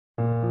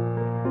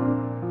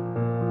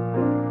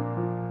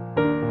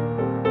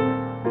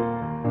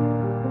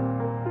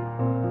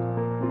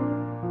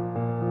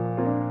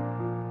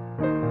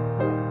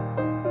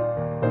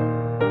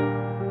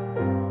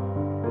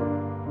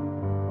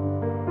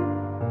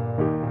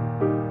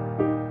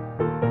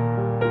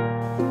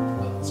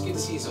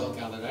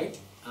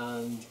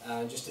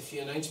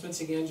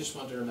announcements again, just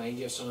want to remind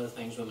you of some of the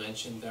things we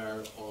mentioned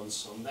there on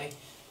Sunday.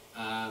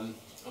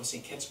 Obviously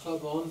Kids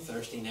Club on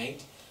Thursday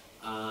night,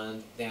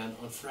 and then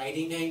on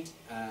Friday night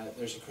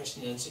there's a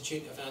Christian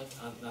Institute event,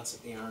 and that's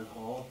at the Iron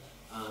Hall,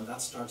 and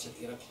that starts at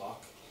 8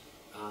 o'clock.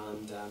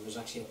 And there's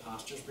actually a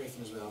pastor's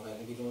briefing as well that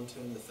I'll be going to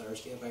on the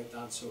Thursday about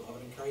that, so I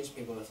would encourage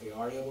people, if they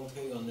are able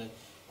to,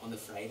 on the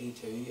Friday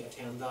to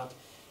attend that.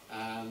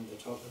 They're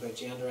talking about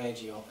gender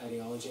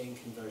ideology and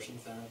conversion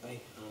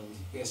therapy, and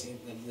basically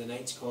the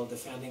night's called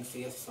Defending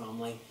Faith,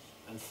 Family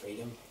and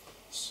Freedom.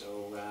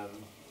 So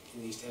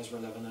these days we're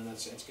living in,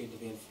 it's good to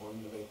be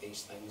informed about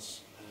these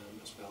things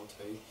as well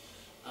too.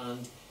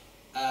 And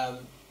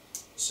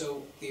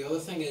so the other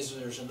thing is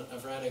there's a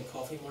variety of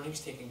coffee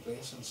mornings taking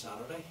place on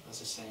Saturday.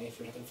 As I say, if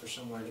you're looking for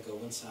somewhere to go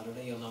on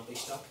Saturday, you'll not be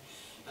stuck.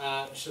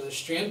 So there's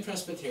Strain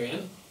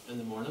Presbyterian in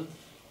the morning,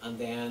 and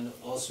then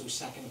also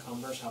Second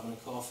Cumbers having a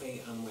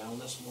coffee and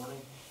wellness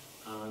morning,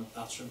 and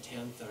that's from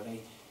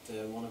 10:30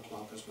 to 1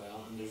 o'clock as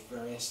well. And there's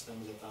various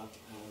things like that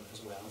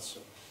as well.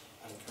 So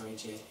I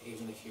encourage you,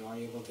 even if you are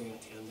able to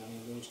attend any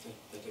of those,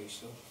 to do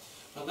so.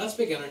 But let's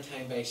begin our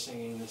time by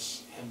singing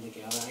this hymn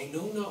together. I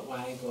know not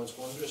why God's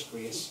wondrous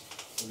grace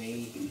to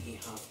me He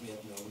hath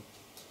made known.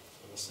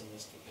 And we'll sing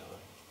this together.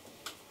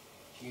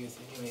 You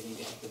think you might need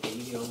to hit the B,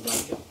 the on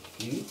blanket.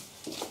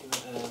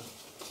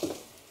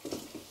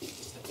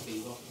 Just hit the B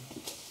button.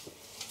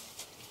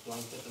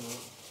 Blanket and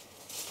all.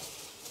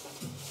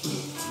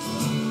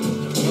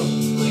 There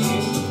we go. Thank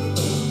you.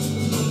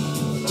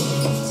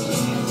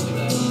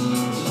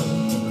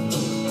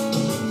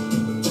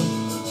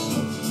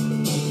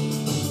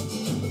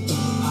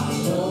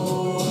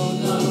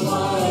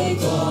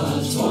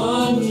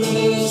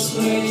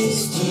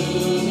 Grace to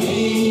me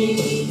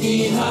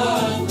He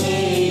hath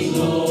made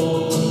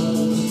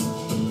known,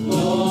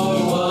 nor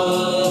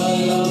why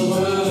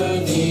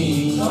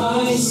unworthy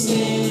Christ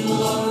in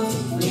love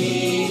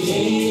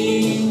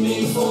redeemed me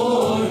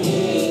for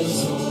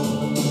His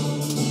own.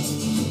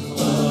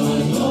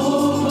 I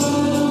know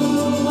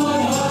whom I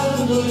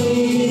have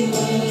believed,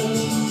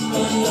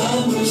 and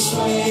am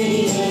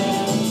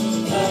persuaded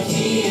that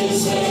He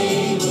is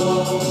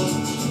able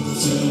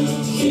to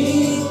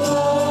keep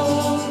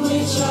that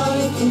which I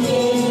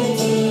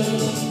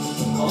committed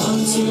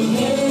unto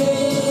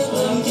Him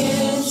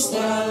against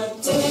that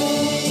day.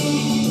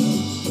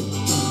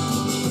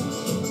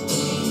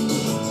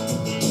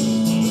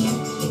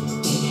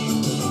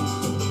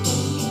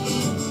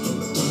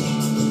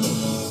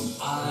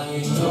 I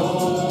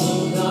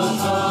know not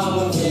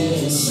how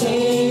His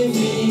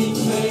saving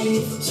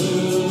faith to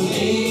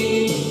me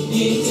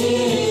He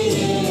did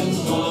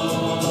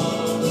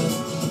impart,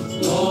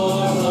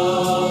 nor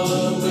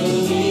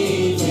unbelieving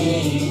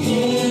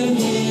in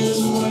His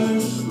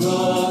word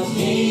wrought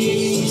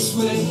peace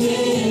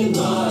within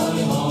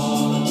my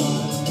heart.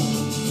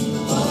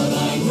 But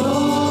I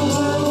know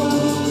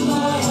I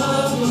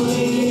have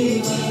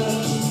believed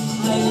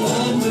and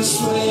am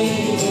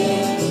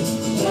persuaded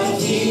that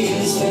He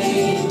is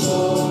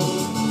able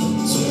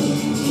to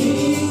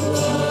keep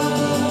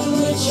that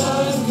which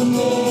I've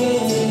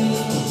committed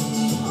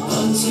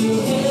unto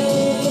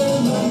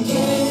Him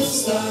against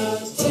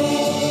that day.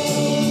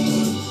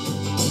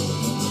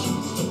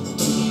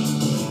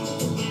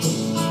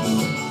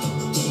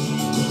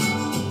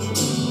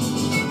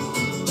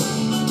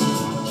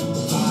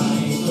 I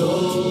know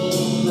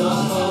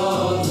not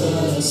how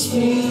the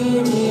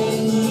Spirit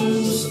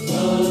moves,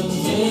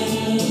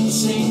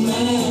 convincing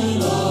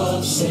men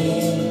of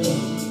sin,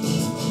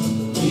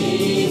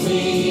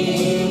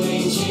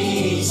 revealing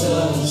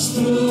Jesus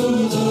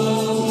through the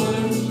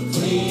Word,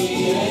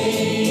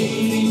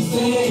 creating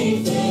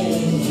faith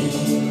in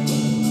Him.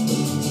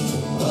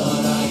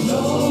 But I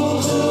know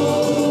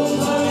whom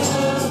I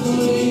have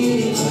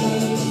believed,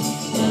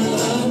 and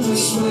am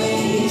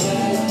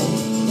persuaded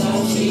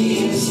that He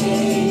is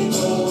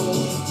able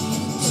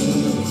to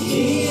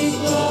keep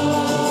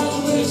that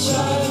which I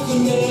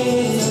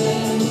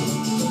committed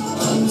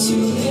unto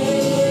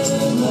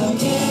Him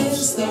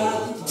against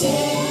that day.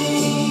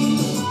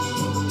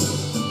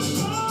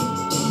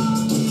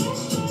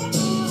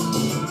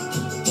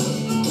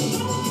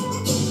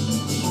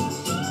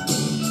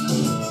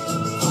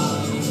 I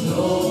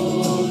know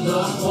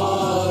not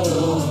what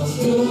of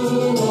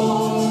good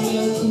or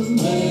ill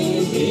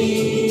may be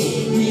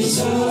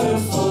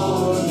reserved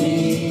for me,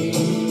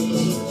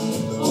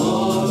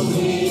 or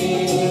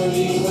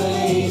weary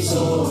ways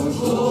or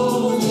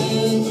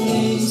golden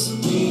days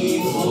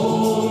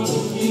before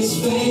His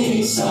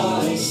face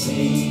I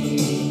see.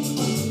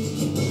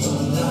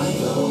 But I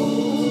know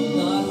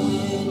not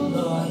when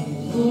my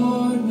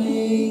Lord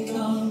may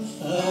come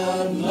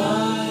at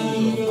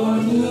night or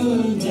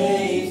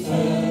noonday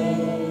fair,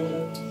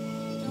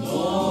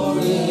 nor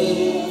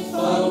if I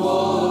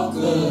walk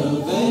the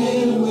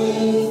vale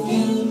with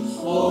Him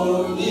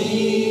or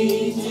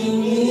meet Him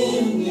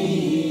in the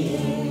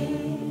air.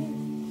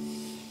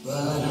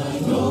 But I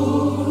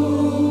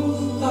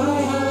know I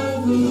have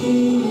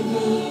believed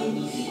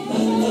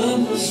and am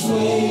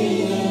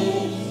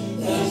persuaded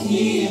that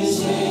He is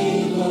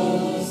able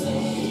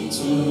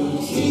to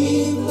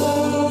keep that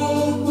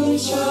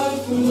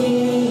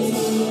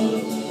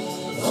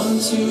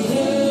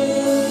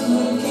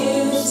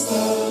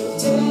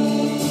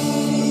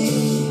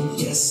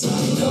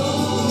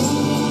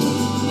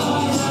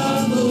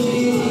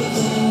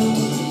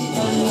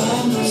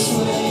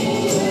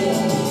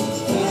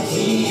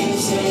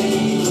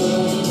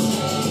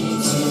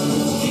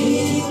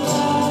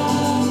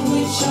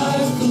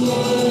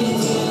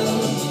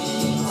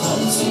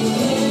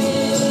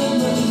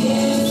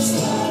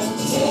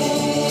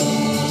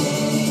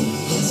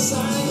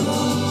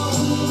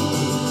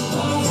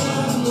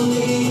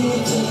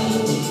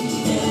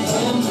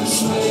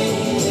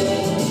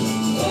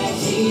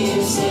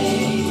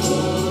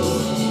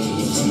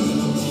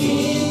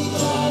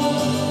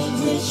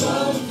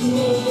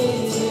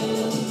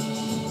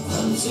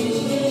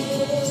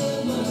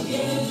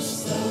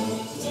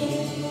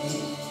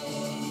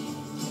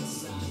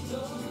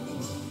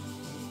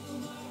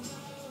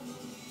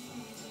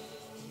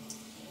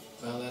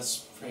Well,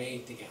 let's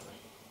pray together.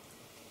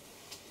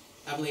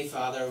 Heavenly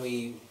Father,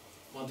 we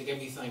want to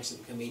give you thanks that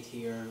we can meet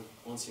here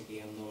once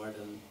again, Lord.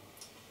 And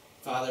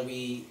Father,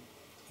 we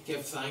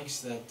give thanks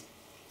that,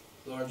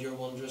 Lord, your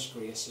wondrous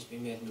grace has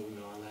been made known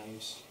in our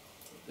lives,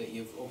 that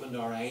you've opened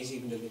our eyes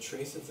even to the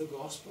truth of the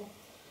gospel,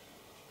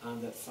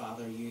 and that,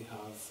 Father, you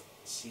have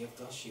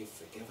saved us, you've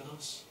forgiven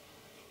us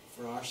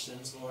for our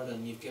sins, Lord,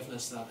 and you've given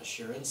us that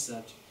assurance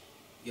that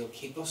you'll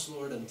keep us,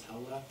 Lord, until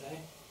that day.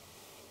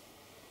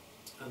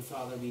 And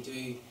Father, we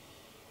do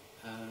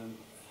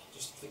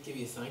just to give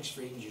you thanks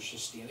for even your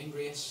sustaining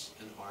grace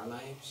in our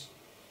lives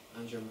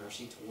and your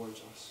mercy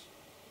towards us.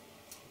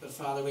 But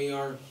Father, we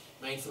are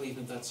mindful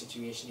even of that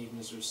situation, even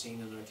as we've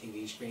seen on our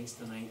TV screens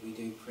tonight. We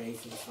do pray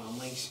for the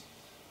families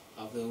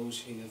of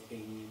those who have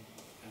been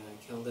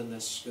killed in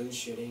this school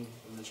shooting,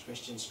 in this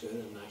Christian school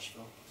in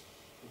Nashville.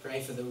 We pray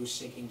for those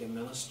seeking to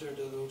minister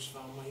to those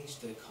families,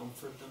 to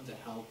comfort them,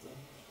 to help them.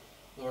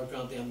 Lord,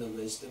 grant them the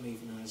wisdom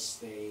even as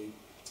they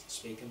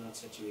speak in that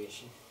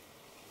situation.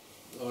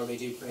 Lord, we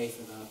do pray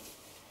for that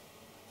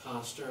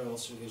pastor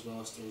also who's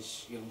lost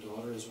his young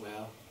daughter as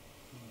well.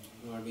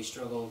 Lord, we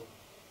struggle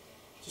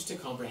just to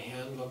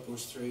comprehend what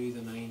goes through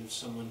the mind of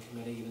someone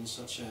committing even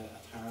such a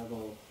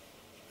terrible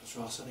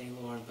atrocity,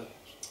 Lord. But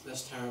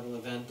this terrible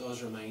event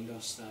does remind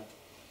us that,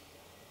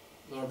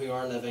 Lord, we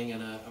are living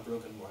in a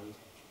broken world.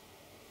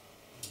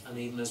 And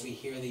even as we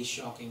hear these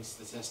shocking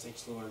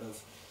statistics, Lord,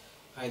 of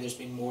how there's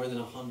been more than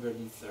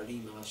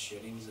 130 mass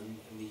shootings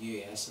in the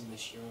US in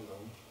this year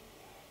alone,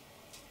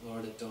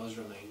 Lord, it does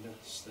remind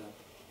us that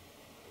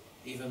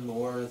even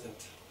more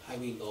that how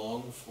we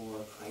long for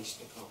Christ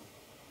to come.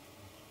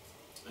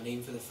 And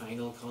even for the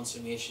final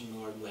consummation,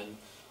 Lord, when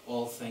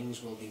all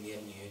things will be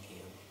made new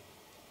again.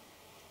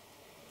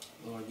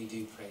 Lord, we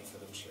do pray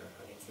for those who are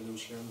hurting, for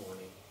those who are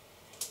mourning.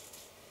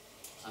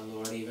 And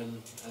Lord,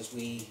 even as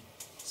we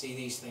see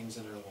these things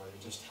in our world,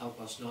 just help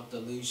us not to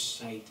lose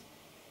sight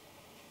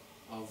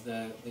of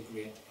the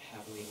great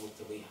heavenly hope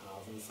that we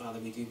have. And Father,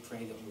 we do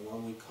pray that more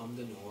would come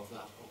to know of that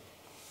hope.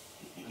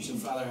 And so,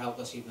 Father, help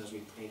us even as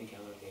we pray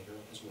together later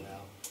as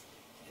well.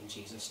 In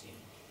Jesus' name,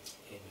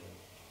 amen.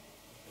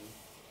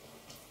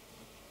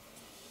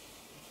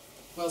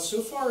 Well,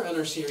 so far in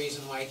our series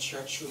in Why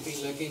Church, we've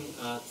been looking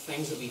at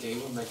things that we do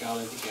when we're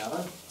gathered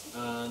together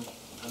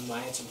and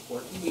why it's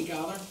important we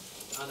gather.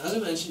 And as I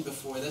mentioned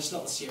before, this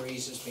little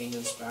series has been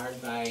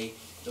inspired by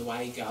the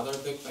Why Gather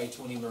book by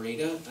Tony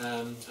Morita.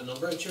 A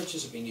number of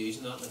churches have been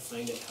using that and I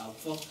find it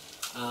helpful.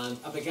 And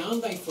I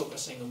began by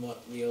focusing on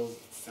what real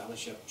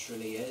fellowship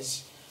truly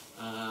is.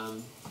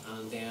 And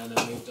then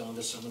I moved on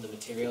to some of the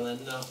material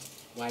in that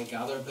Why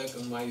Gather book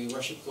and why we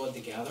worship God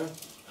together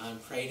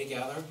and pray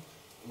together,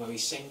 and why we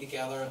sing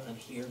together and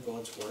hear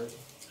God's word.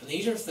 And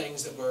these are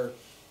things that we're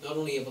not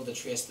only able to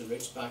trace the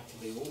roots back to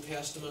the Old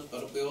Testament,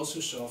 but we also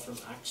saw from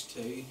Acts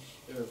 2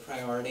 there were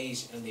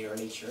priorities in the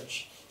early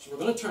church. So we're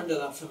going to turn to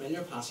that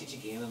familiar passage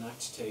again in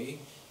Acts 2,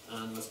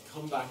 and we've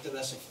come back to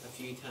this a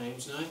few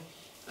times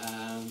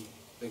now,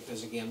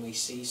 because again we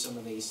see some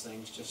of these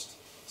things just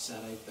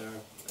set out there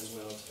as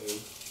well too.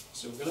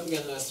 So we're going to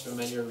begin this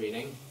familiar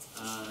reading,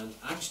 and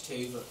Acts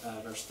 2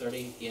 verse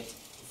 38 to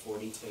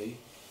 42.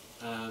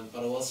 But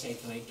I will say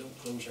tonight, don't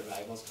close your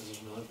Bibles because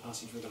there's another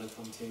passage we're going to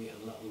come to in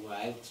a little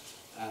while.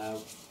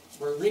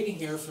 We're reading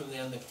here from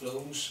then the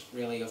close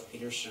really of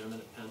Peter's sermon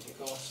at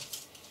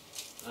Pentecost,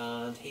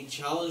 and he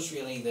challenged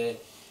really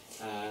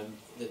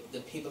the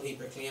people he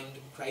proclaimed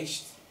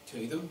Christ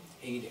to them.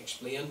 He'd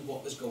explained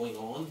what was going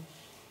on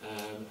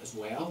as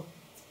well.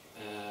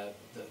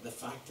 The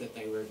fact that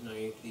they were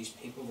now these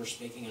people were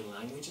speaking in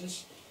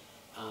languages,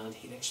 and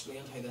he'd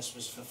explained how this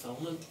was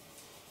fulfillment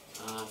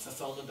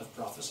of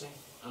prophecy,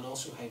 and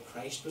also how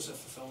Christ was a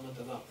fulfillment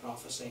of that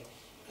prophecy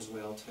as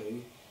well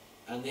too.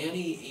 And then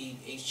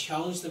he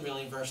challenged them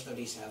really in verse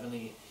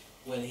 37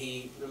 when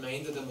he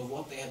reminded them of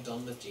what they had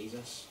done with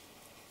Jesus.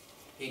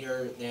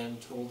 Peter then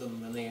told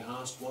them, when they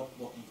asked what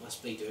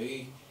must we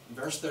do, in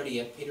verse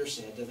 38 Peter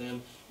said to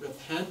them,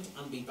 "Repent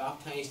and be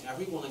baptized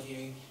every one of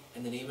you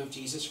in the name of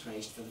Jesus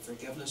Christ for the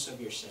forgiveness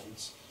of your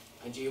sins,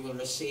 and you will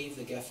receive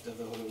the gift of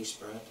the Holy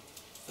Spirit.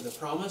 For the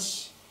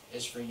promise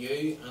is for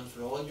you and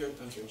for all of your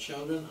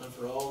children and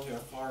for all who are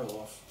far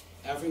off,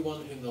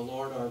 everyone whom the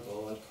Lord our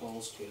God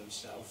calls to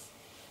himself."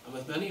 And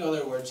with many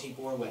other words he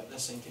bore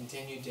witness and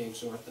continued to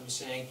exhort them,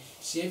 saying,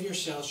 "Save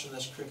yourselves from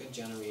this crooked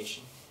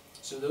generation."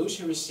 So those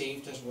who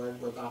received his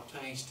word were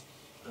baptized,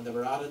 and there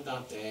were added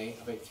that day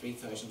about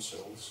 3,000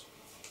 souls.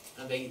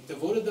 And they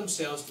devoted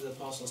themselves to the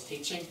apostles'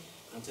 teaching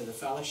and to the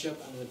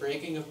fellowship and to the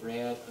breaking of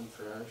bread and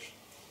prayers.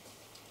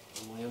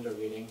 And we'll end our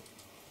reading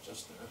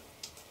just there.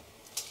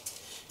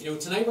 You know,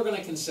 tonight we're going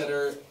to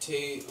consider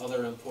two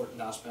other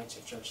important aspects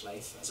of church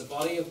life as a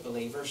body of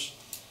believers,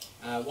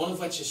 one of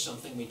which is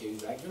something we do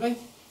regularly,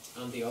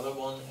 and the other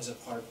one is a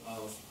part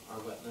of our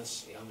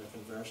witness and our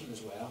conversion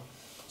as well.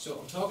 So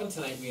I'm talking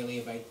tonight really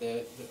about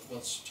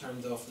what's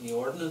termed often the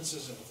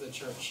ordinances of the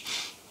church,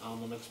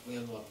 and I'll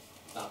explain what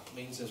that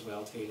means as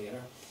well too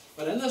later.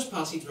 But in this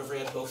passage we've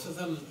read both of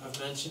them. I've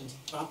mentioned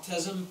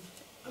baptism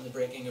and the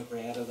breaking of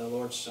bread, or the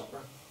Lord's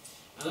Supper.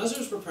 And as I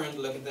was preparing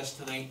to look at this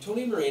tonight,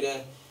 Tony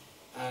Marita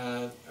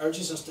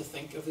urges us to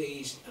think of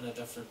these in a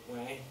different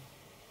way.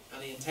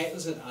 And he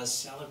entitles it as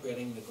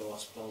Celebrating the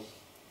Gospel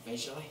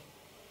Visually.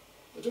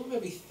 But don't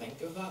maybe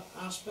think of that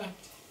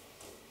aspect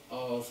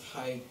of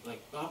how,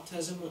 like,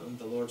 baptism and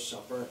the Lord's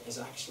Supper is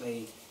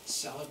actually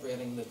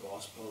celebrating the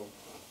gospel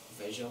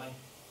visually.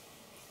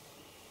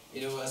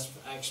 You know, as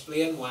I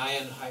explain why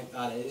and how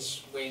that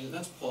is, well,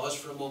 let's pause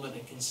for a moment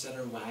and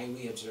consider why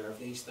we observe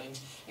these things.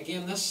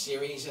 Again, this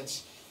series,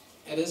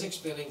 it is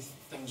explaining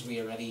things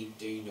we already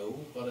do know,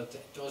 but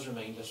it does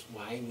remind us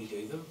why we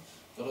do them.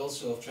 But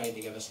also I've tried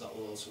to give us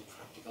little also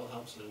practical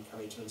helps and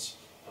encouragements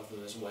of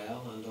them as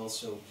well. And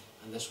also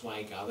in this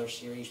Why Gather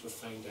series, we've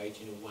found out,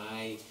 you know,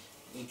 why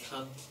we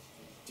can't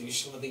do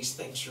some of these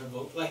things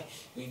remotely.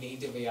 We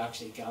need to be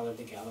actually gathered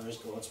together as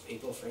God's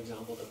people, for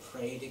example, to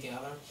pray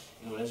together.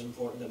 You know, it is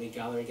important that we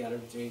gather together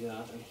to do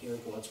that and hear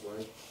God's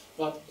word.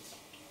 But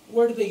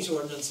where do these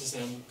ordinances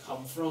then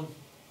come from?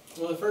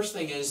 Well, the first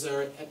thing is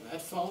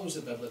it follows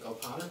the biblical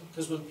pattern.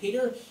 Because when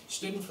Peter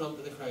stood in front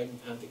of the crowd in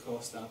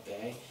Pentecost that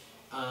day,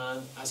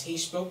 and as he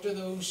spoke to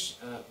those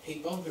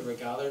people who were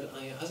gathered,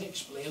 and as he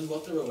explained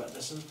what they were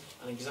witnessing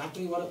and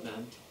exactly what it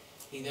meant,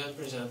 he then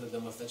presented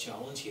them with the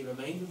challenge. He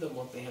reminded them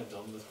what they had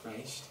done with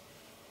Christ.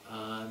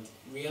 And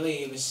really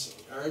he was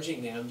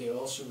urging them to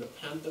also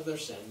repent of their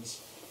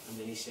sins. And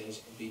then he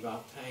says, be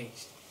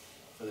baptized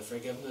for the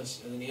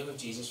forgiveness, in the name of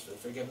Jesus, for the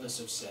forgiveness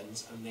of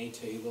sins, and they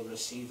too will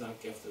receive that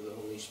gift of the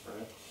Holy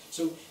Spirit.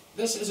 So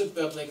this is a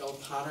biblical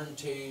pattern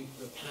to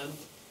repent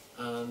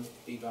and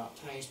be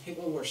baptized.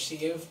 People were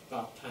saved,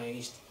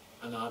 baptized,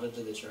 and added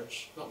to the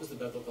church. That was the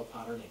biblical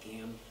pattern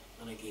again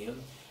and again.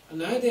 And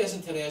nowadays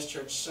in today's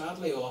church,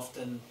 sadly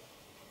often,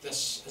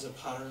 this is a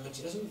pattern which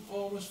isn't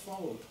always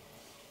followed.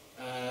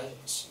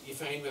 You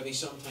find maybe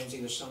sometimes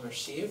either some are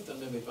saved and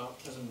maybe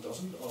baptism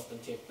doesn't often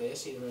take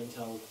place either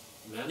until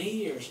many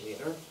years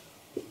later,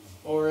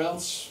 or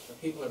else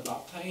people are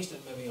baptized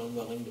and maybe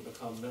unwilling to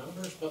become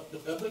members. But the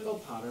biblical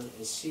pattern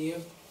is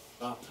saved,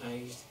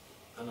 baptized,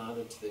 and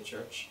added to the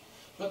church.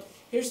 But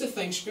here's the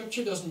thing,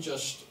 Scripture doesn't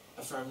just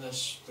affirm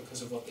this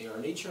because of what the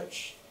early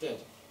church did.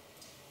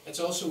 It's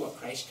also what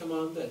Christ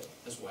commanded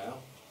as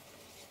well.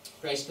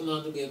 Christ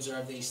commanded we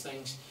observe these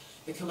things.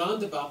 The command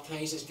to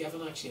baptize is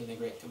given actually in the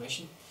Great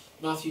Commission.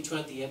 Matthew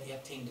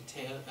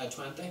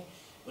 28:18-20.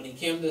 When he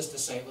came to his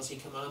disciples, he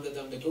commanded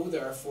them to go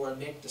therefore and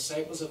make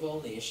disciples of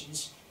all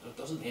nations. And it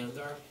doesn't end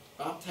there.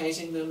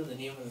 Baptizing them in the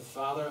name of the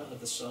Father and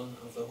of the Son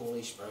and of the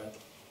Holy Spirit,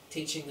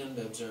 teaching them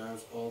to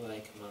observe all that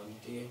I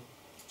commanded you.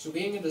 So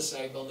being a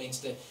disciple means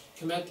to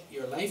commit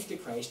your life to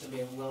Christ and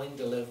being willing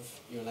to live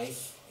your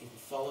life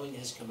following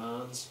his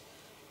commands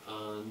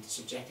and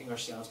subjecting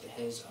ourselves to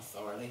his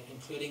authority,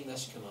 including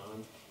this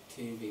command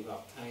to be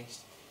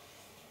baptized.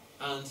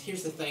 And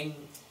here's the thing,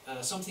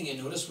 something you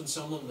notice when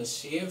someone was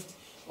saved,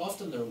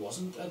 often there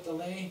wasn't a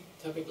delay.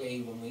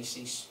 Typically when we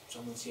see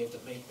someone saved,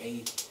 it might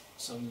be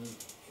some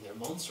either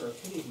months or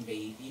it could even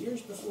be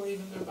years before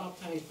even they're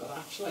baptized, but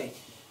actually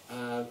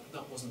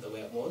that wasn't the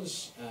way it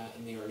was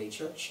in the early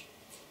church.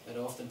 It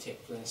often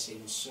took place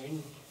even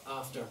soon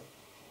after.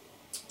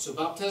 So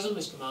baptism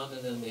is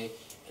commanded in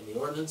the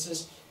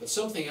ordinances, but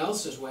something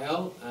else as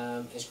well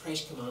is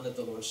Christ commanded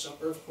the Lord's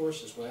Supper, of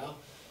course, as well.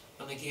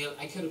 And again,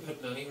 I could have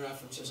put many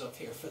references up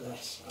here for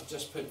this. I've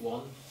just put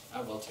one,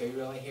 well two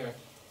really here.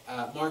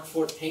 Mark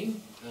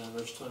 14,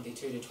 verse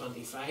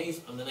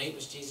 22-25, on the night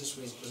which Jesus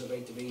was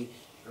about to be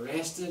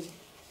arrested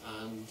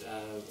and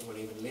would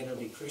even later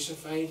be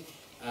crucified,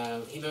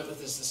 he met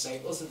with his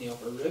disciples in the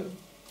upper room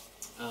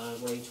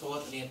where he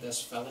taught and ate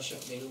this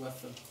fellowship meal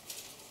with them.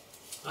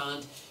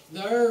 And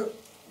there,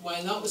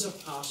 while that was a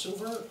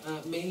Passover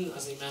meal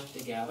as they met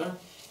together,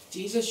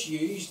 Jesus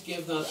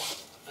gave that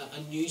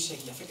a new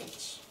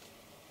significance.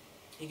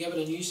 He gave it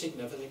a new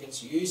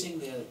significance, using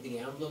the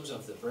emblems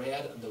of the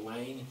bread and the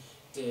wine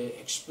to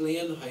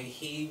explain how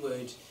he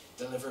would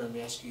deliver and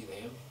rescue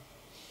them.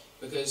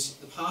 Because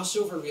the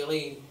Passover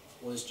really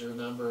was to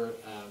remember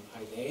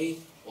how they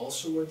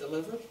also were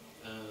delivered.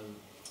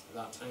 At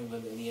that time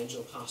when the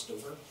angel passed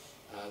over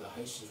the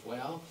house as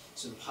well.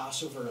 So the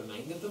Passover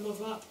reminded them of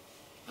that.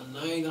 And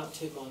now that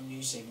took on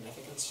new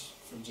significance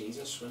from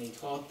Jesus when he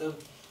taught them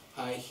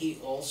how he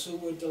also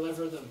would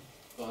deliver them.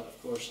 But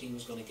of course he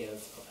was going to give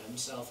of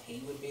himself.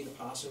 He would be the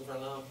Passover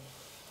lamb.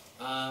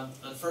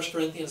 And 1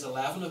 Corinthians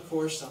 11, of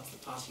course, that's the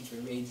passage we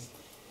read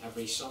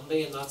every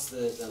Sunday, and that's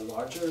the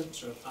larger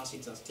sort of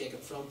passage that's taken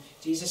from.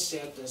 Jesus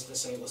said to his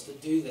disciples to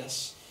do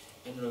this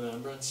in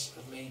remembrance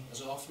of me.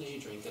 As often as you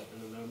drink it,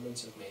 in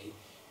remembrance of me.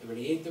 They were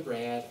to eat the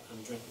bread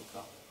and drink the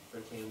cup,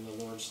 proclaim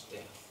the Lord's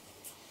death.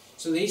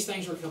 So these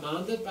things were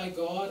commanded by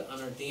God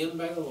and ordained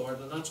by the Lord,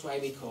 and that's why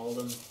we call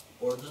them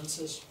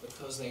ordinances,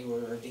 because they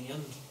were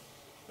ordained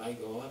by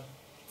God,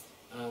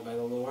 by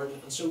the Lord.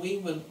 And so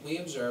when we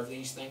observe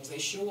these things, they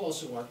show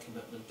also our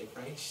commitment to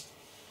Christ.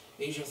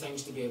 These are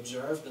things to be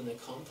observed in the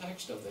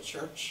context of the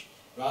church,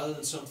 rather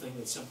than something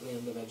that simply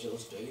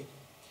individuals do.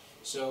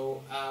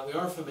 So we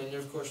are familiar,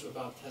 of course, with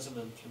baptism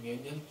and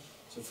communion.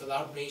 So for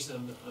that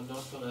reason, I'm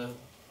not going to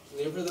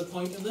labour the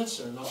point in this,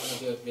 or not going to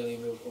do it really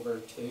over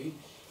two.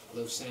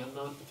 Although saying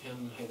that,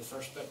 depending on how the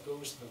first bit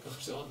goes, if it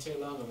goes on too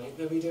long, I might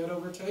maybe do it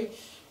over two,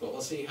 but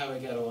we'll see how we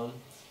get on.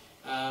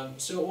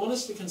 So I want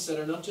us to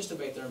consider not just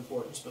about their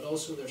importance, but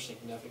also their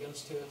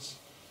significance to us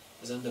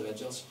as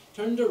individuals.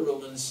 Turn to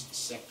Romans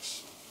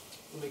 6.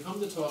 When we come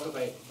to talk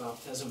about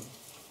baptism,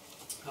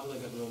 have a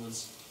look at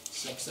Romans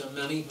 6. There are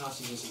many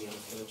passages again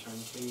I could have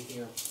turned to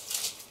here.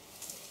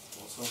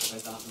 We'll talk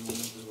about that in a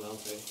moment as well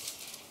too.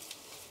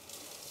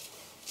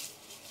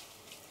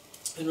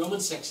 In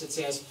Romans 6 it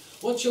says,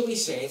 "What shall we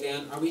say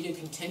then? Are we to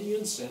continue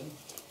in sin,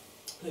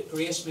 that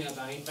grace may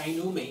abound? By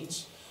no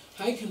means.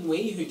 How can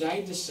we who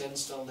died to sin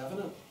still live in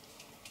it?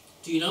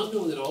 Do you not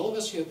know that all of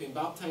us who have been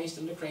baptized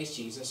into Christ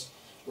Jesus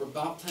were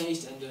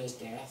baptized into his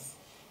death?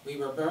 We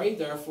were buried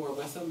therefore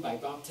with him by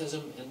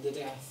baptism into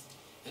death,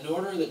 in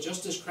order that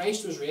just as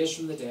Christ was raised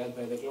from the dead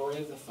by the glory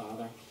of the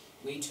Father,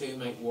 we too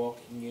might walk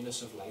in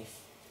newness of life.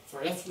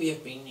 For if we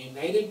have been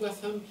united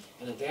with him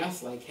in a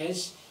death like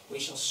his, we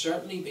shall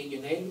certainly be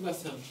united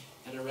with him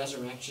in a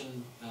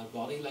resurrection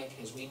body like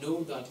his. We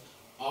know that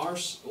our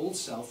old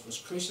self was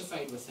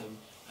crucified with him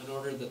in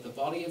order that the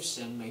body of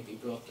sin might be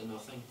brought to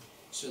nothing,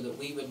 so that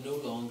we would no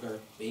longer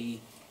be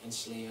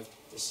enslaved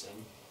to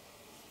sin."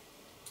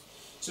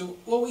 So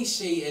what we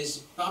see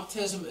is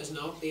baptism is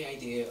not the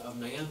idea of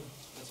man.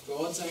 It's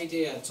God's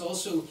idea. It's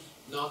also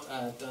not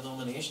a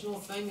denominational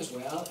thing as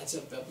well. It's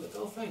a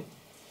biblical thing.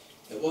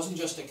 It wasn't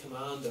just a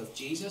command of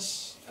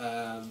Jesus.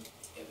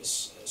 It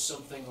was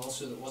something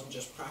also that wasn't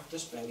just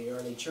practiced by the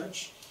early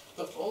church,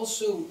 but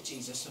also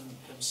Jesus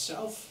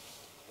himself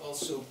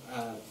also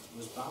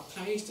was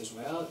baptized as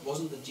well. It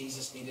wasn't that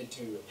Jesus needed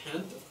to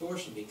repent, of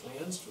course, and be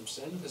cleansed from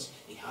sin, because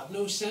he had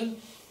no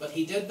sin, but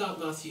he did that,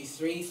 Matthew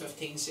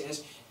 3:15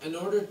 says, in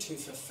order to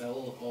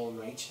fulfill all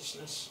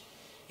righteousness.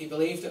 He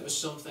believed it was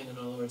something, in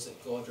other words,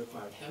 that God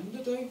required him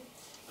to do,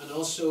 and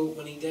also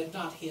when he did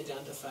that, he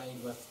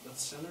identified with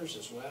sinners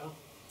as well.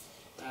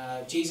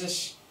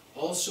 Jesus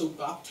also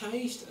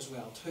baptized as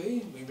well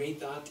too. We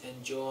read that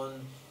in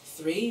John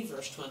 3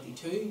 verse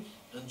 22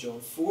 and John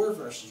 4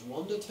 verses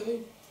 1 to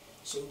 2.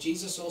 So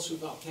Jesus also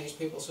baptized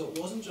people. So it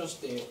wasn't just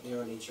the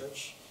early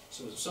church.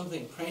 So it was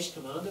something Christ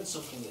commanded,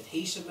 something that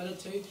he submitted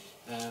to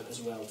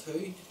as well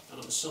too, and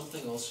it was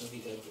something also he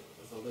did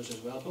with others as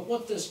well. But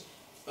what does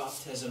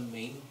baptism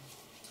mean?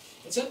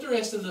 It's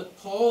interesting that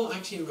Paul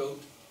actually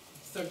wrote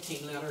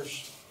 13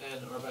 letters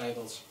in our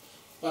Bibles,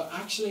 but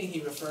actually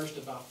he refers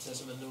to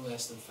baptism in no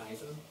less than 5 of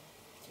them.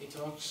 He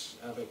talks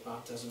about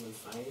baptism in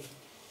 5.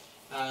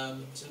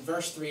 So in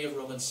verse 3 of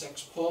Romans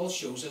 6, Paul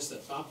shows us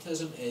that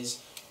baptism is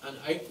an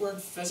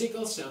outward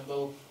physical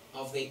symbol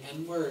of the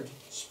inward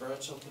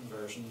spiritual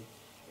conversion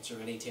that's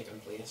already taken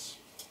place.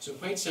 So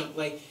quite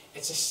simply,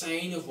 it's a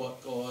sign of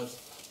what God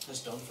has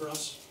done for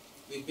us.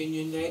 We've been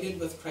united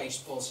with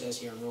Christ, Paul says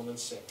here in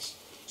Romans 6.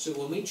 So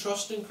when we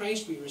trust in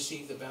Christ, we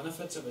receive the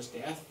benefits of his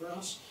death for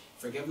us,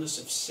 forgiveness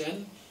of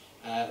sin.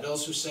 It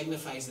also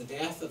signifies the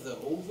death of the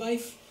old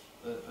life,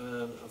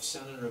 of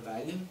sin and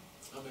rebellion.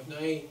 And we've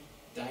now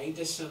died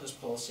to sin, as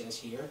Paul says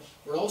here.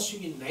 We're also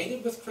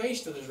united with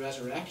Christ in his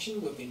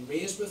resurrection. We've been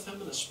raised with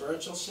him in a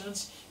spiritual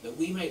sense, that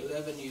we might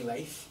live a new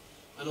life.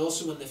 And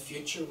also in the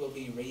future we'll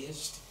be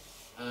raised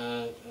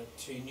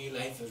to new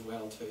life as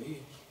well too.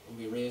 We'll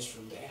be raised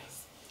from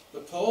death.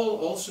 But Paul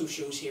also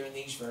shows here in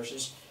these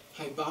verses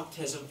how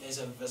baptism is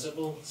a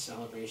visible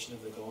celebration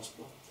of the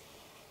gospel.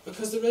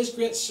 Because there is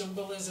great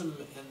symbolism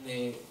in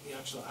the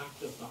actual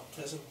act of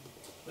baptism.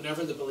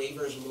 Whenever the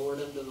believer is lowered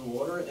into the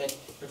water, it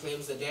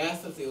proclaims the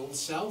death of the old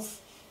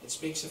self. It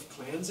speaks of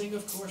cleansing,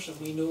 of course, and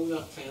we know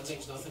that cleansing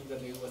has nothing to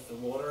do with the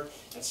water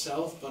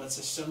itself, but it's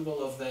a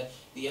symbol of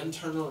the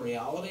internal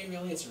reality,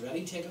 really. It's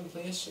already taken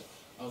place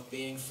of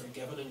being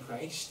forgiven in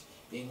Christ.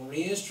 Being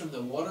raised from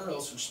the water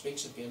also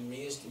speaks of being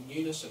raised in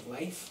newness of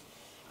life.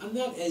 And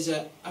that is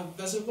a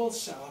visible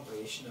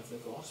celebration of the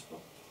gospel.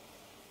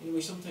 You know,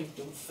 we sometimes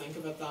don't think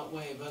of it that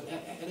way, but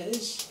it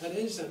is.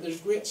 And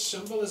there's great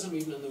symbolism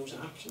even in those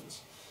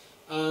actions.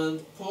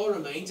 And Paul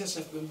reminds us,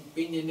 if we've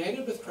been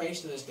united with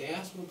Christ in his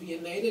death, we'll be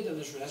united in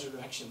his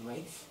resurrection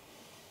life.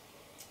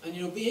 And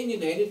you know, being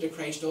united to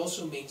Christ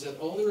also means that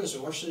all the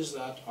resources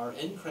that are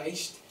in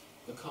Christ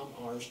become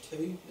ours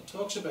too. It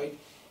talks about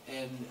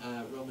in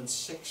Romans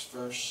 6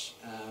 verse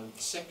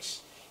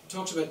 6, it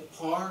talks about the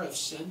power of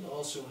sin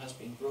also has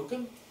been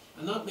broken.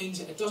 And that means,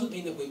 it doesn't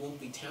mean that we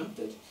won't be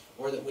tempted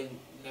or that we'll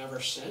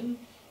never sin,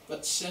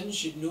 but sin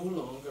should no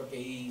longer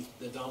be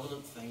the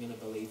dominant thing in a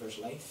believer's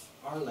life.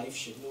 Our life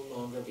should no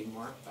longer be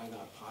marked by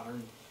that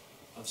pattern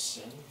of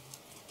sin.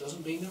 It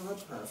doesn't mean that we're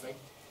perfect,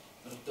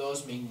 but it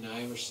does mean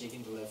now we're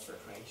seeking to live for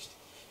Christ.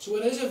 So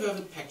it is a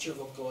vivid picture of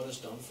what God has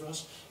done for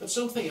us. But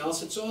something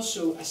else, it's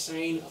also a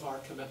sign of our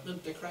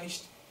commitment to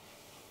Christ.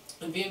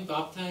 In being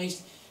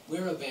baptized,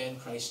 we're obeying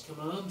Christ's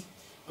command,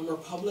 and we're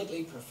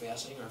publicly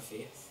professing our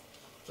faith,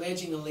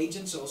 pledging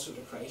allegiance also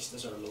to Christ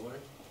as our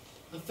Lord.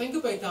 And think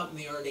about that in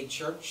the early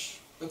church,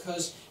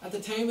 because at the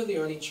time of the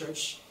early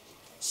church,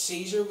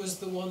 Caesar was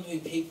the one who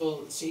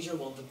Caesar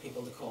wanted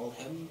people to call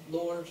him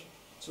Lord.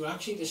 So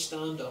actually to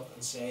stand up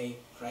and say,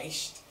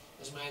 Christ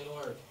is my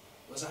Lord,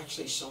 was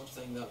actually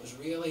something that was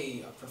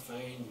really a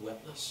profound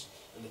witness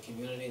in the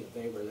community that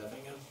they were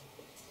living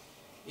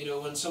in. You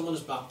know, when someone is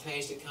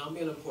baptized, it can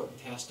be an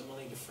important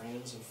testimony to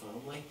friends and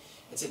family.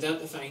 It's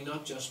identifying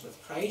not just with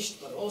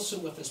Christ, but also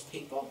with his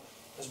people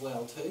as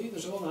well too.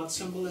 There's all that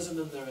symbolism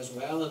in there as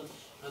well.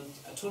 And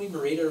Tony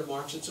Merida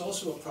remarks, it's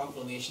also a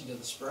proclamation to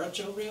the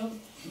spiritual realm,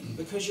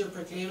 because you're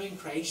proclaiming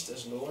Christ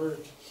as Lord,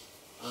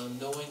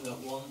 and knowing that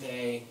one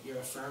day you're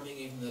affirming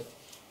even that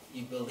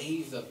you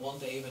believe that one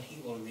day even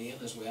he will reign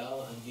as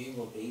well, and you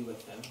will be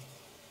with him.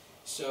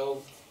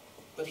 So,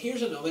 but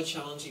here's another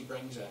challenge he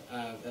brings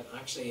out, that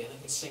actually I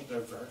think it's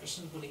Sinclair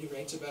Ferguson, when he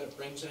writes about it,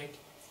 brings out.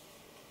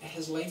 It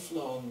has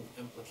lifelong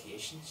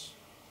implications.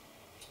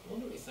 I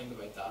wonder what you think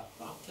about that.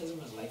 Baptism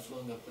has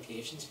lifelong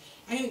implications.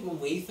 I think when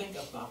we think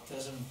of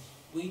baptism,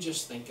 we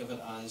just think of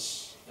it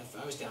as,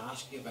 if I was to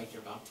ask you about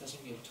your baptism,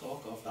 you'd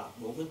talk of that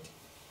moment,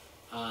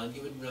 and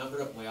you would remember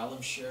it well,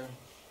 I'm sure.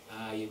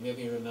 You'd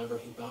maybe remember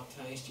who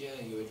baptized you.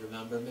 You would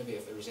remember maybe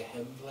if there was a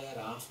hymn played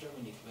after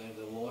when you come out of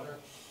the water.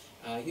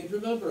 You'd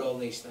remember all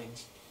these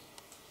things.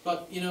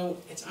 But, you know,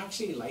 it's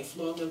actually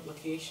lifelong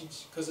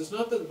implications, because it's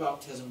not that the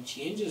baptism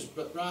changes,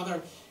 but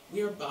rather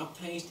we are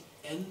baptized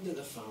into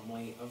the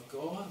family of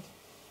God.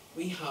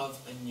 We have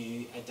a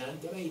new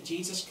identity.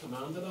 Jesus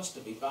commanded us to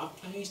be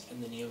baptized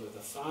in the name of the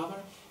Father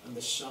and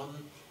the Son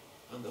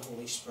and the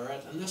Holy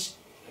Spirit. And this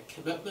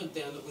commitment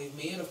then that we've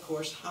made, of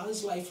course,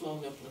 has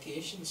lifelong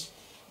implications.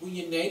 We're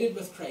united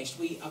with Christ.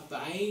 We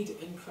abide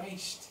in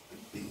Christ.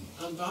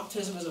 And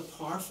baptism is a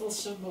powerful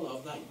symbol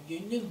of that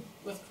union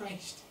with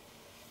Christ.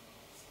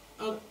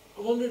 And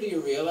I wonder, do you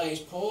realise,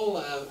 Paul,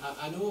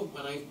 I know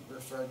when I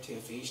referred to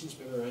Ephesians,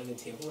 maybe around the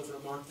table have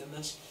remarked in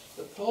this,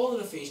 that Paul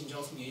in Ephesians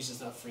often uses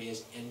that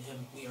phrase, in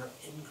him, we are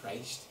in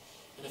Christ.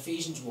 In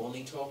Ephesians 1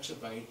 he talks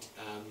about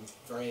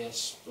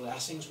various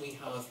blessings we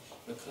have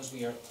because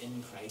we are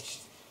in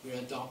Christ. We are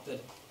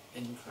adopted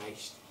in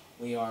Christ.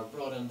 We are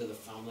brought into the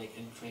family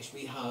in Christ.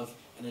 We have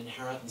an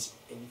inheritance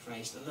in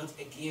Christ. And that's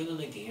again and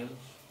again.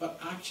 But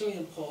actually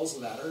in Paul's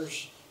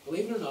letters,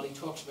 believe it or not, he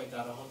talks about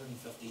that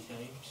 150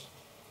 times.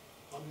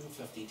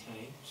 150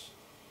 times.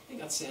 I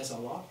think that says a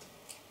lot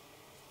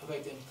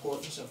about the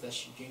importance of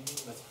this union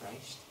with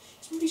Christ.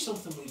 It's maybe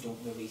something we don't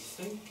really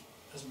think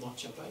as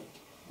much about,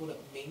 what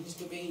it means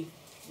to be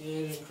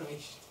united in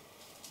Christ.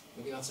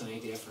 Maybe that's an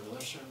idea for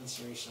another sermon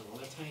series some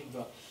other time,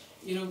 but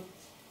you know,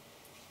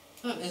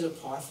 that is a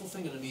powerful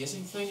thing, an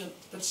amazing thing.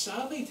 But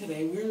sadly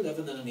today we're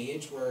living in an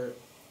age where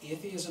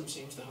atheism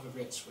seems to have a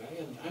great sway,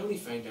 and I only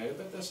found out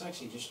about this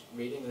actually just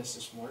reading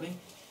this morning.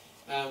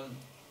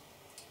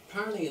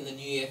 Apparently in the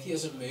new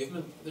atheism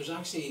movement,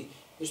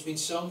 there's been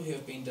some who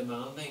have been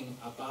demanding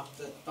a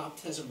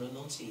baptism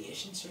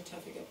renunciation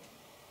certificate.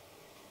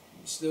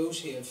 It's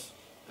those who have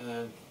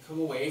come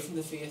away from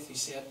the faith who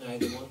said now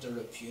they want to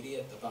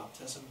repudiate the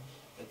baptism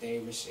that they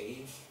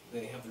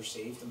have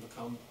received and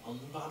become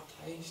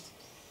unbaptized.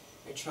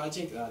 How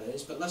tragic that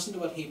is. But listen to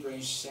what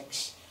Hebrews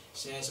 6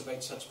 says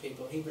about such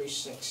people. Hebrews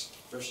 6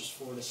 verses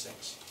 4 to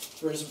 6.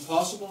 For it is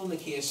impossible in the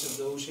case of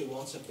those who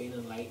once have been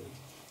enlightened,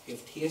 who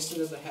have tasted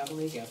of the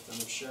heavenly gift and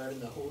have shared in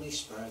the Holy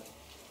Spirit,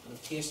 and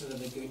have tasted of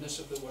the goodness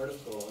of the Word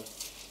of God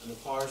and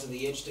the powers of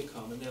the age to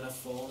come, and then have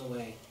fallen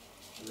away,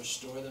 to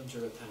restore them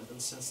to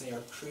repentance, since they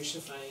are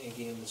crucifying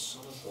again the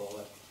Son of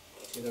God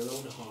to their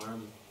own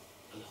harm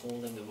and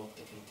holding them up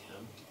to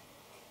contempt.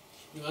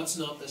 You know, that's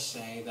not to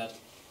say that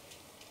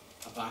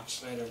a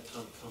backslider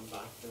can't come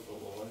back to the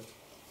Lord.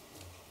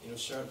 You know,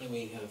 certainly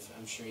we have,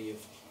 I'm sure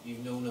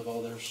you've known of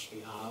others who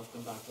have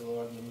come back to the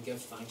Lord, and we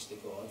give thanks to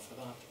God for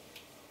that.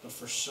 But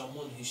for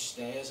someone who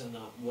stays in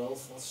that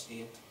willful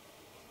state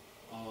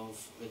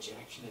of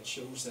rejection, it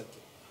shows that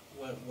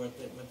what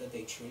did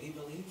they truly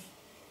believe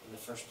in the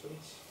first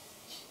place?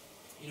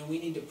 You know, we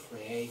need to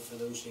pray for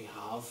those who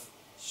have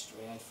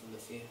strayed from the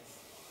faith.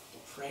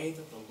 To pray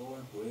that the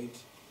Lord would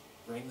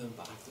bring them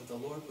back, that the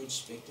Lord would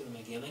speak to them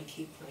again, and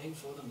keep praying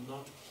for them,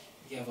 not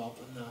give up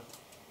on that.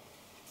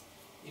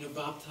 You know,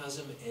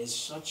 baptism is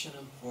such an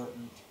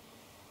important,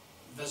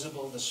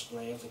 visible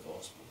display of the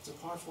gospel. It's a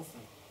powerful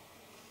thing.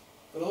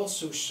 But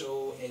also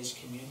so is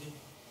communion.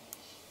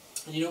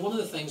 And you know, one of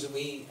the things that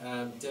we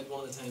did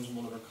one of the times in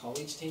one of our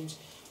college teams,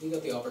 we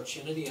got the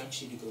opportunity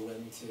actually to go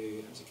into,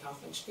 it was a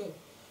Catholic school,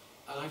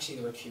 and actually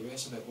they were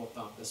curious about what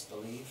Baptists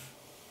believe.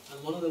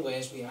 And one of the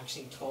ways we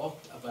actually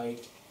talked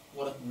about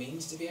what it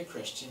means to be a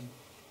Christian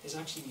is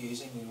actually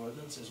using the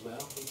ordinance as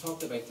well. We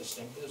talked about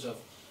distinctives of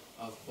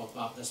what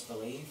Baptists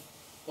believe,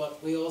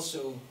 but we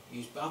also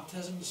used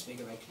baptism to speak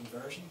about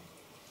conversion,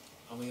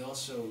 and we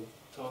also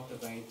talked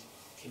about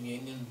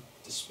communion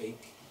to speak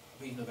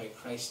even about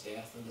Christ's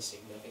death and the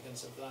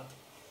significance of that.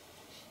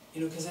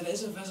 You know, because it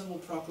is a visible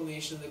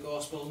proclamation of the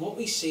gospel, and what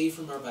we see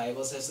from our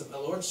Bibles is that the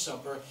Lord's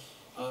Supper,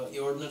 the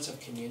ordinance of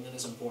communion,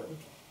 is important.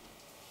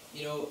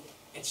 You know,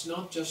 it's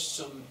not just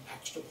some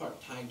extra part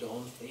tagged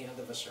on at the end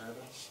of a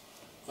service,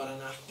 but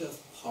an active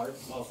part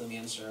of the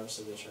main service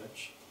of the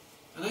church.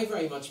 And I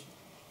very much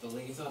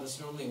believe that. It's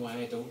normally why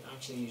I don't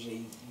actually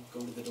usually go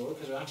to the door,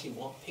 because I actually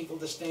want people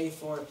to stay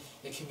for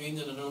the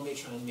communion and normally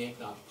try and make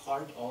that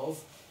part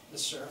of the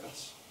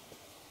service.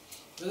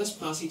 Now, this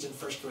passage in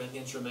 1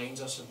 Corinthians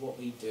reminds us of what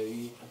we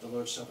do at the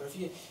Lord's Supper. If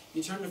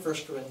you turn to 1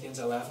 Corinthians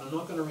 11, I'm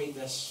not going to read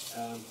this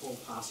whole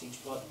passage,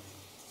 but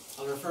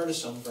I'll refer to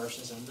some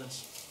verses in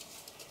this.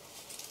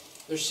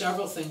 There's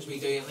several things we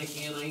do, and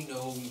again, I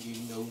know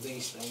you know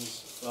these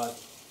things, but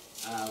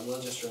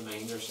we'll just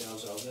remind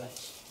ourselves of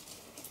this.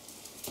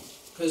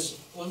 Because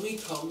when we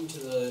come to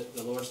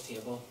the Lord's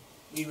table,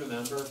 we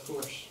remember, of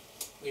course.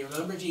 We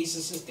remember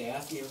Jesus'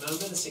 death, we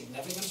remember the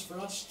significance for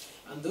us,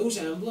 and those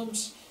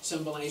emblems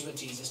symbolize what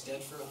Jesus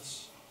did for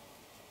us.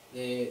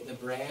 The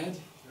bread,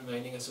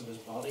 reminding us of his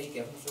body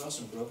given for us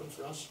and broken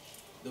for us.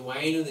 The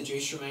wine and the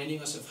juice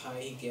reminding us of how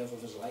he gave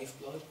of his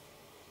lifeblood.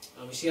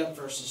 And we see that in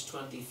verses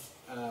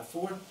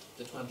 24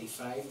 to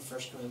 25 in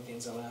 1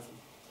 Corinthians 11.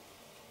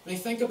 When I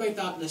think about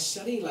that in a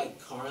city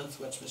like Corinth,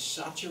 which was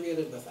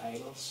saturated with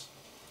idols,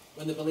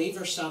 when the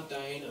believers sat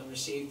down and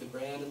received the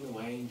bread and the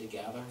wine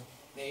together,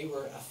 they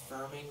were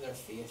affirming their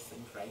faith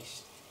in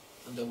Christ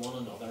and to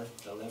one another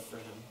to live for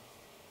him.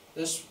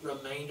 This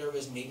reminder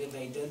was needed.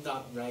 They did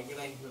that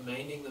regularly,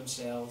 reminding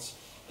themselves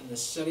in the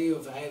city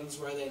of idols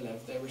where they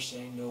lived, they were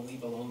saying, no, we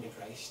belong to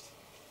Christ.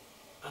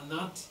 And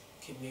that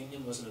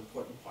communion was an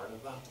important part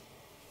of that.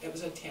 It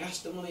was a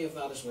testimony of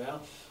that as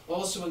well.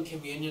 Also in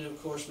communion,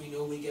 of course, we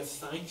know we give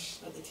thanks.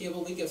 At the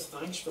table, we give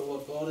thanks for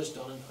what God has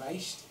done in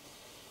Christ.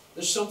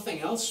 There's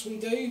something else we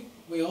do.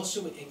 We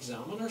also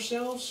examine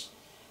ourselves.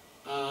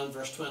 And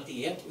verse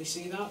 28, we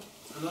see that.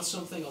 And that's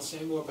something, I'll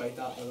say more about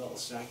that in a little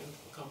second.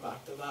 We'll come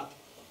back to that.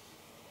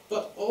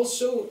 But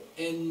also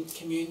in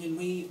communion,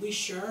 we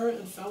share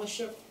in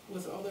fellowship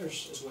with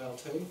others as well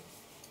too.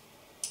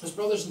 As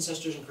brothers and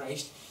sisters in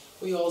Christ,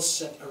 we all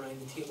sit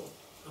around the table.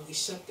 And we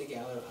sit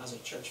together as a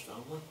church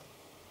family.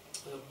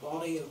 As a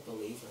body of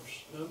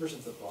believers, members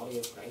of the body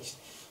of Christ.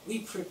 We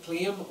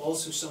proclaim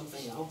also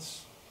something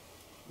else.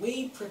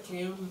 We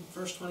proclaim,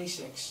 verse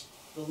 26,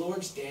 the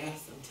Lord's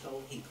death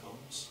until he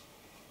comes.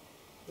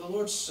 The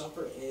Lord's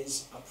Supper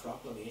is a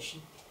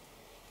proclamation.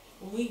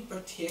 When we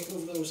partake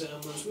of those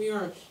emblems, we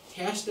are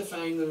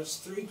testifying that it's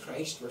through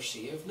Christ we're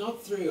saved,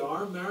 not through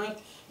our merit,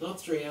 not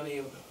through any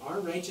of our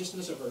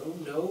righteousness of our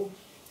own. No,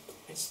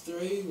 it's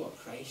through what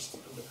Christ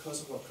and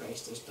because of what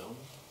Christ has done.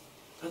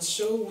 And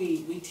so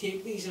we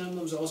take these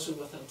emblems also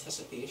with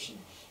anticipation,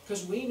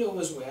 because we know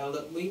as well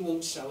that we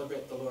won't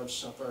celebrate the Lord's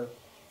Supper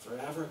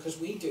forever, because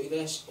we do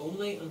this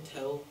only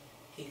until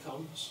he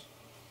comes.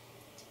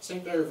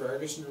 St. Clair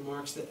Ferguson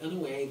remarks that in a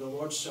way the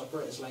Lord's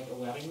Supper is like a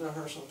wedding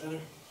rehearsal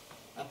dinner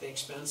at the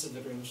expense of the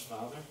groom's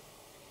father.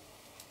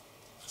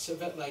 It's a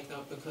bit like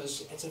that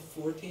because it's a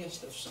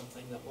foretaste of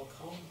something that will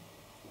come.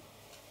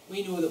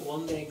 We know that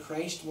one day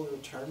Christ will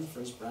return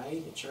for his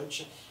bride, the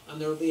church, and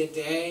there will be a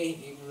day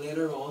even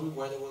later on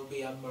where there will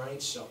be a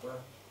marriage supper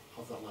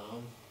of the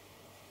Lamb.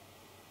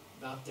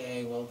 That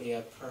day will be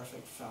a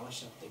perfect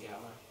fellowship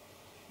together.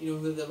 You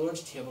know, the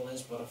Lord's table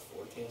is but a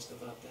foretaste of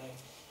that day.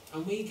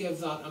 And we give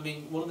that, I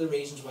mean, one of the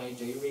reasons why I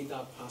do read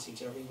that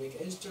passage every week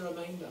is to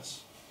remind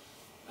us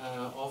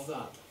of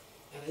that.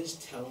 It is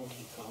till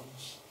he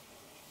comes.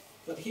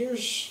 But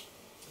here's,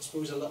 I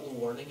suppose, a little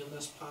warning in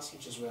this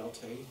passage as well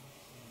too.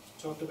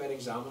 Talked about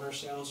examine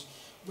ourselves.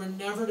 We're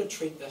never to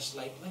treat this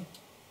lightly,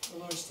 the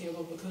Lord's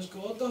table, because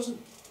God doesn't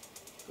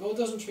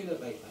treat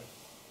it lightly.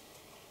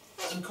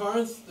 In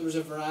Corinth, there was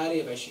a variety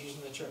of issues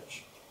in the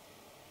church.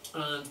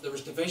 And there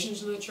was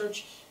divisions in the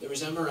church, there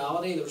was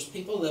immorality, there was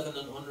people living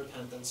in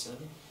unrepentant sin.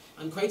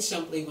 And quite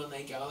simply, when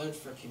they gathered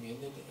for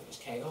communion, it was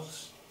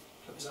chaos.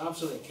 It was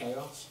absolute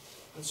chaos.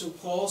 And so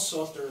Paul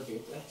sought to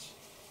rebuke this.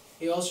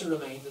 He also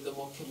reminded them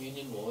what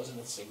communion was and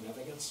its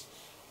significance.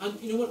 And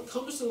you know, when it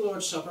comes to the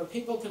Lord's Supper,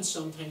 people can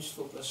sometimes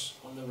focus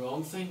on the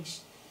wrong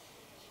things.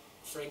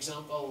 For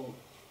example,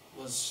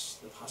 was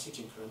the passage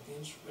in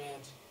Corinthians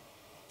read?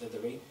 Did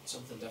they read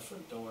something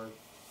different, or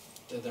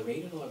did they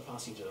read another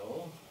passage at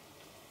all?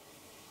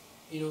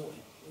 You know,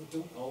 we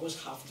don't always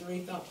have to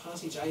read that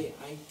passage. I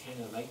kind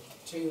of like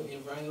to, you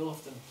know, very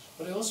often.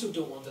 But I also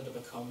don't want it to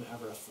become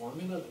ever a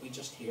formula that we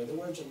just hear the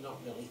words and not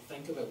really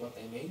think about what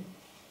they mean.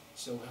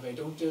 So if I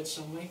don't do it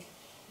some week,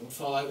 don't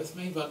fall out with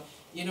me. But,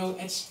 you know,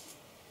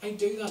 I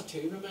do that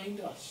to remind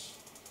us.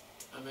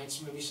 I might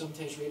maybe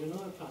sometimes read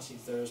another passage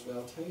there as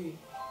well too.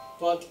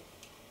 But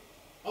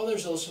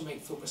others also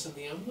might focus on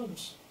the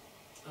emblems.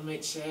 I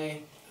might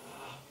say,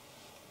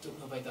 don't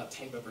know about that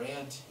type of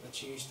bread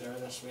that's used there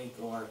this week,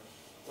 or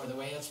the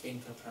way it's been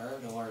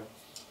prepared, or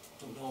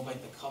don't know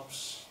about the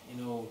cups,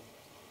 you know.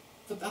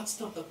 But that's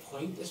not the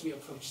point as we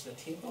approach the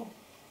table.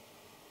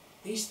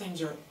 These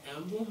things are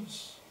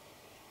emblems.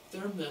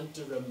 They're meant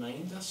to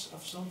remind us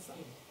of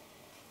something.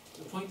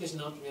 The point is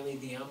not really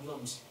the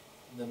emblems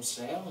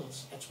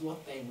themselves, it's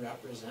what they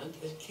represent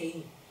is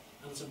key.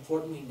 And it's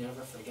important we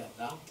never forget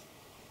that.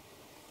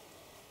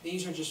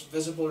 These are just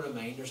visible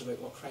reminders about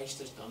what Christ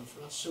has done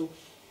for us. So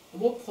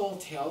And what Paul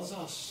tells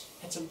us,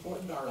 it's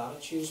important our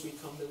attitude as we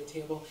come to the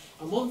table.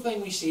 And one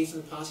thing we see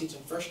from the passage in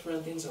 1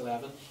 Corinthians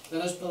 11,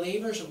 that as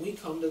believers, when we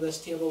come to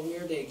this table, we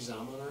are to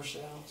examine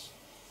ourselves.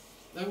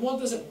 Now, what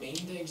does it mean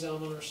to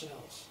examine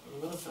ourselves? And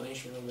I'm going to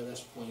finish really with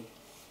this point.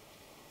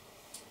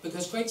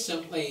 Because quite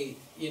simply,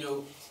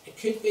 it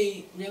could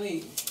be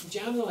really,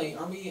 generally,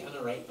 are we in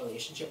a right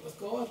relationship with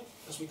God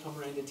as we come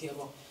around the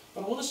table?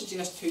 But I want to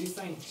suggest two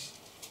things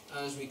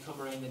as we come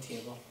around the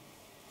table.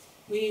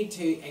 We need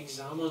to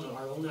examine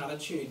our own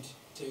attitude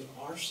to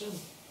our sin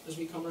as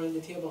we come around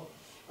the table.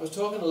 I was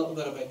talking a little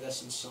bit about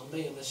this on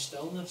Sunday, in the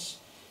stillness,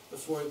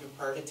 before we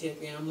prepare to take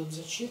the emblems.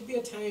 It should be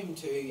a time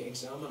to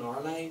examine our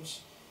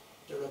lives,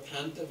 to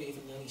repent of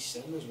even any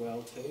sin as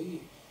well too,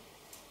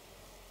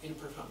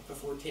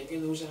 before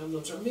taking those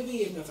emblems. Or maybe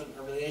even if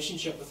a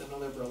relationship with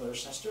another brother or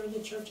sister in the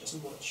church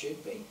isn't what it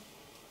should be.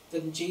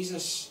 Didn't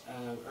Jesus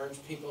urge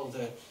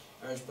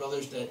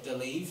brothers to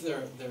leave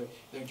their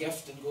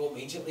gift and go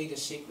immediately to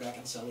seek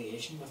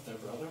reconciliation with their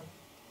brother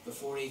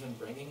before even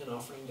bringing an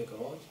offering to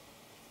God?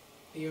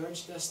 He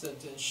urged this to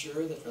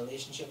ensure that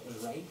relationship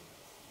was right.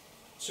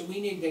 So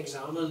we need to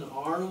examine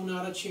our own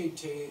attitude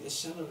to the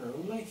sin in our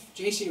own life.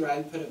 J.C.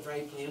 Ryle put it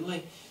very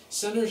plainly: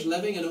 sinners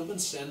living in open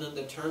sin and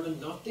determined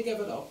not to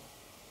give it up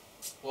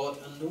ought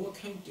on no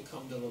account to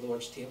come to the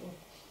Lord's table.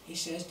 He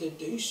says to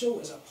do so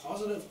is a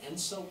positive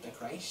insult to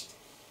Christ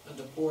and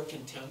to pour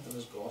contempt on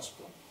his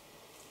gospel.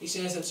 He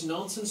says it's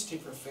nonsense to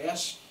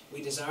profess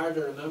we desire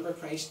to remember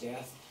Christ's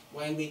death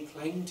while we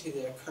cling to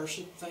the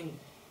accursed thing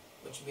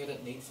which made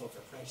it needful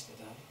for Christ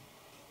to die.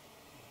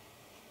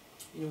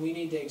 We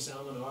need to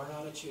examine our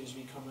attitude as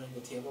we come around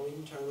the table,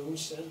 even to our own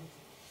sin.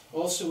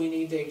 Also, we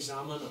need to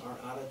examine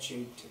our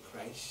attitude to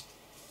Christ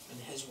and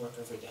his work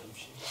of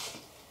redemption.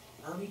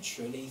 Are we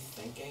truly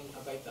thinking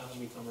about that as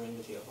we come around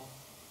the table?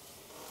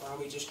 Or are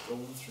we just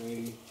going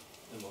through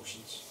the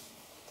motions?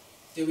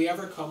 Do we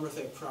ever come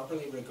without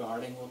properly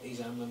regarding what these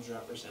emblems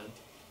represent?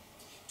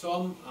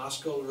 Tom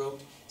Askell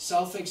wrote,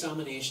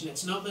 self-examination,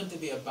 it's not meant to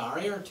be a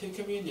barrier to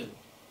communion,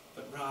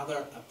 but rather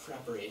a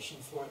preparation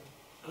for it.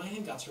 And I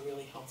think that's a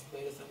really helpful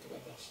way to think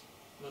about this,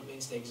 what it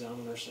means to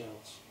examine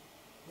ourselves.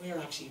 We are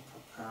actually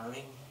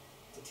preparing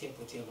to take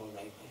the table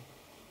rightly.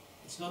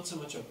 It's not so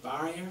much a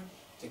barrier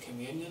to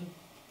communion,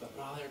 but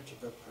rather to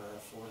prepare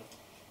for it.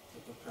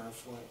 To prepare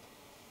for it.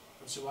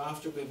 And so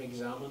after we've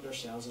examined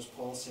ourselves, as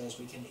Paul says,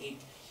 we can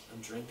eat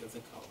and drink of the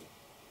cup.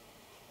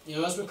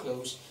 As we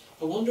close,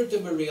 I wonder, do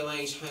we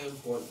realise how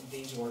important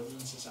these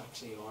ordinances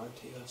actually are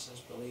to us as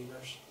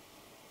believers?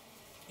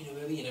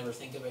 Maybe you never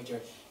think about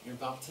your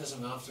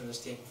baptism after it's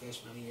taken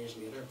place many years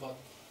later, but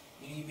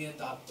you made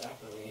that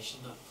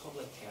declaration, that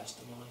public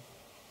testimony.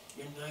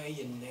 You're now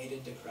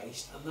united to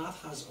Christ, and that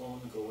has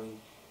ongoing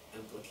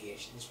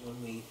implications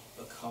when we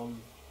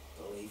become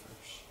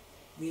believers.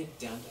 We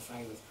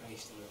identify with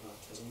Christ in our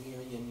baptism. We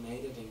are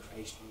united in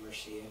Christ when we're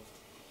saved.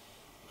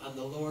 And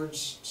the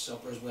Lord's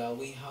Supper as well,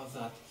 we have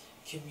that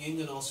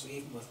communion also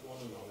even with one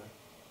another.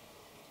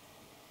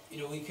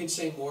 We could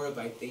say more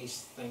about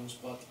these things,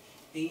 but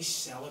these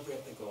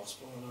celebrate the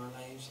gospel in our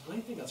lives. And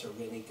I think that's a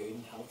really good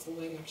and helpful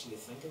way actually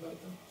to think about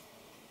them.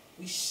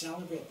 We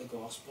celebrate the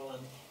gospel,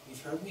 and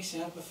you've heard me say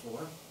it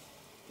before,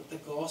 but the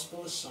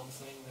gospel is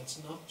something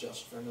that's not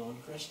just for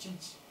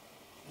non-Christians.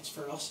 It's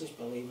for us as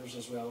believers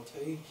as well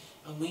too.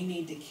 And we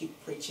need to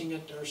keep preaching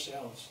it to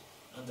ourselves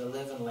and to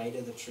live in light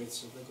of the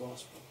truths of the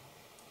gospel.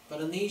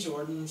 But in these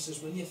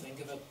ordinances, when you think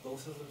of it,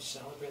 both of them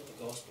celebrate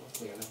the gospel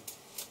clearly.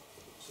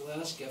 So let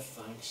us give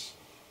thanks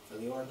for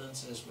the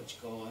ordinances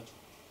which God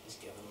has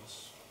given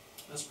us.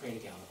 Let's pray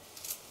together.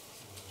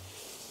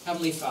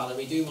 Heavenly Father,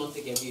 we do want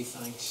to give you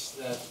thanks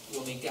that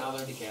when we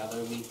gather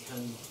together, we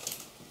can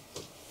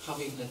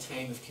have even a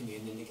time of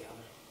communion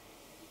together.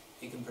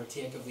 We can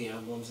partake of the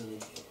emblems in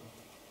the table.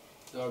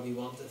 Lord, we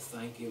want to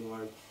thank you,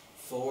 Lord,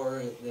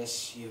 for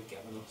this you have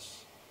given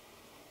us.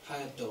 How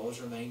it does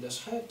remind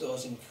us, how it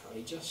does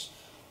encourage us,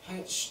 how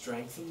it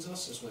strengthens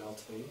us as well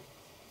too.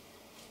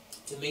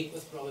 To meet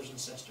with brothers and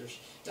sisters,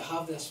 to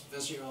have this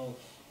visual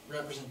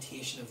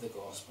representation of the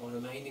gospel,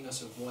 reminding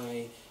us of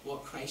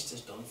what Christ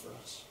has done for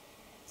us.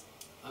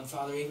 And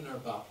Father, even our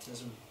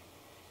baptism,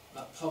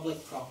 that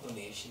public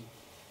proclamation,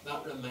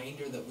 that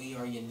reminder that we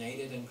are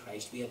united in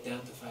Christ, we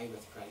identify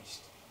with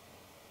Christ.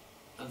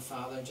 And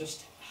Father,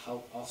 just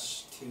help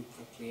us to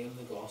proclaim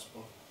the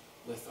gospel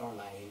with our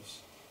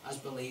lives, as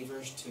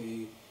believers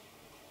to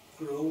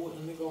grow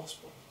in the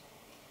gospel.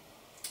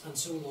 And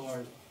so,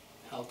 Lord,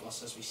 help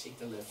us as we seek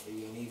to live for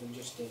you, and even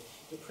just to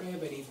pray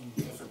about even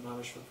different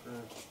matters for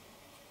prayer,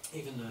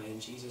 even now, in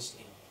Jesus'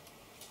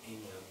 name.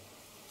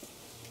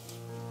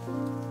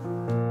 Amen.